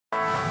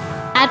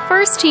At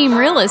First Team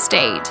Real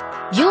Estate,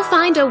 you'll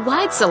find a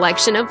wide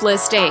selection of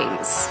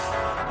listings.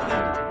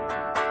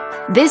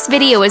 This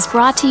video is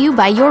brought to you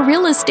by your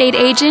real estate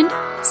agent,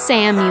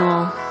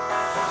 Samuel.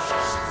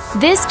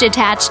 This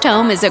detached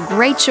home is a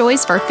great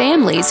choice for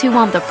families who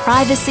want the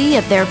privacy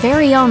of their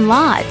very own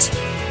lot,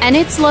 and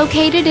it's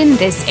located in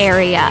this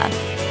area.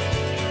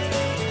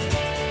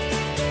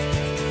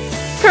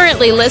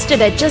 Currently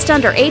listed at just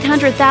under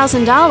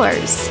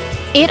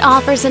 $800,000, it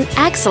offers an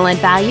excellent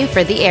value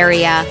for the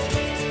area.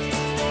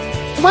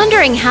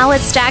 Wondering how it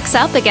stacks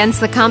up against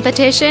the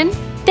competition?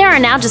 There are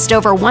now just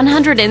over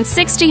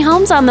 160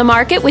 homes on the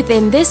market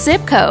within this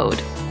zip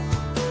code.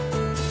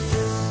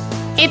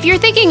 If you're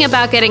thinking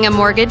about getting a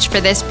mortgage for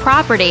this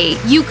property,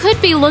 you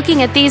could be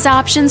looking at these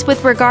options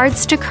with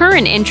regards to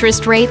current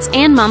interest rates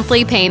and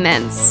monthly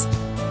payments.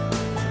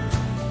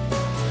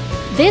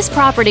 This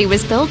property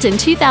was built in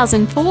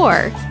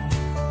 2004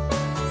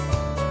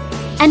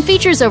 and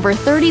features over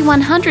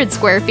 3,100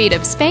 square feet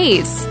of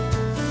space,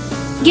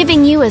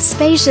 giving you a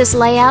spacious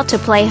layout to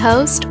play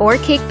host or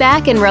kick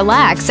back and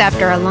relax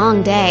after a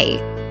long day.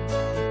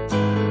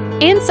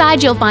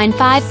 Inside you'll find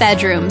 5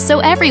 bedrooms, so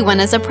everyone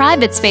has a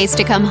private space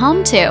to come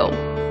home to,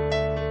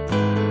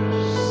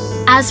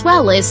 as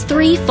well as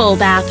 3 full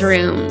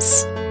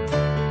bathrooms.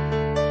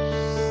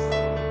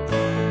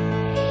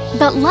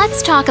 But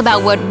let's talk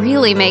about what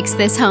really makes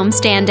this home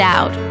stand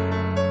out.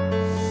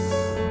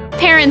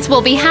 Parents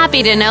will be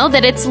happy to know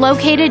that it's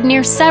located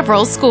near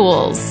several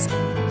schools.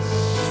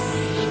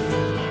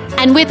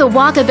 And with a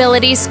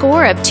walkability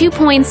score of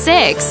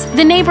 2.6,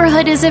 the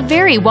neighborhood is a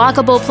very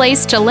walkable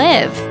place to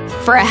live.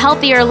 For a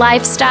healthier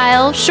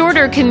lifestyle,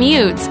 shorter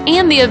commutes,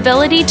 and the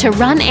ability to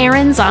run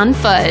errands on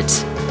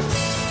foot.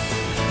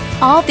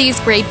 All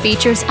these great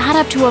features add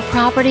up to a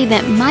property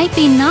that might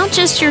be not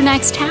just your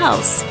next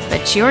house,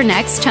 but your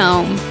next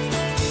home.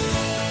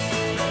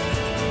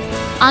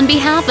 On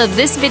behalf of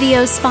this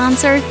video's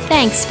sponsor,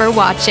 thanks for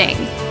watching.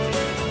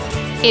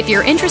 If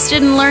you're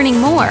interested in learning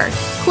more,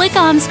 click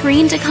on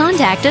screen to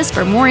contact us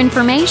for more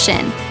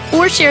information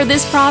or share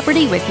this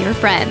property with your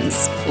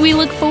friends. We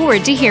look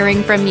forward to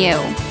hearing from you.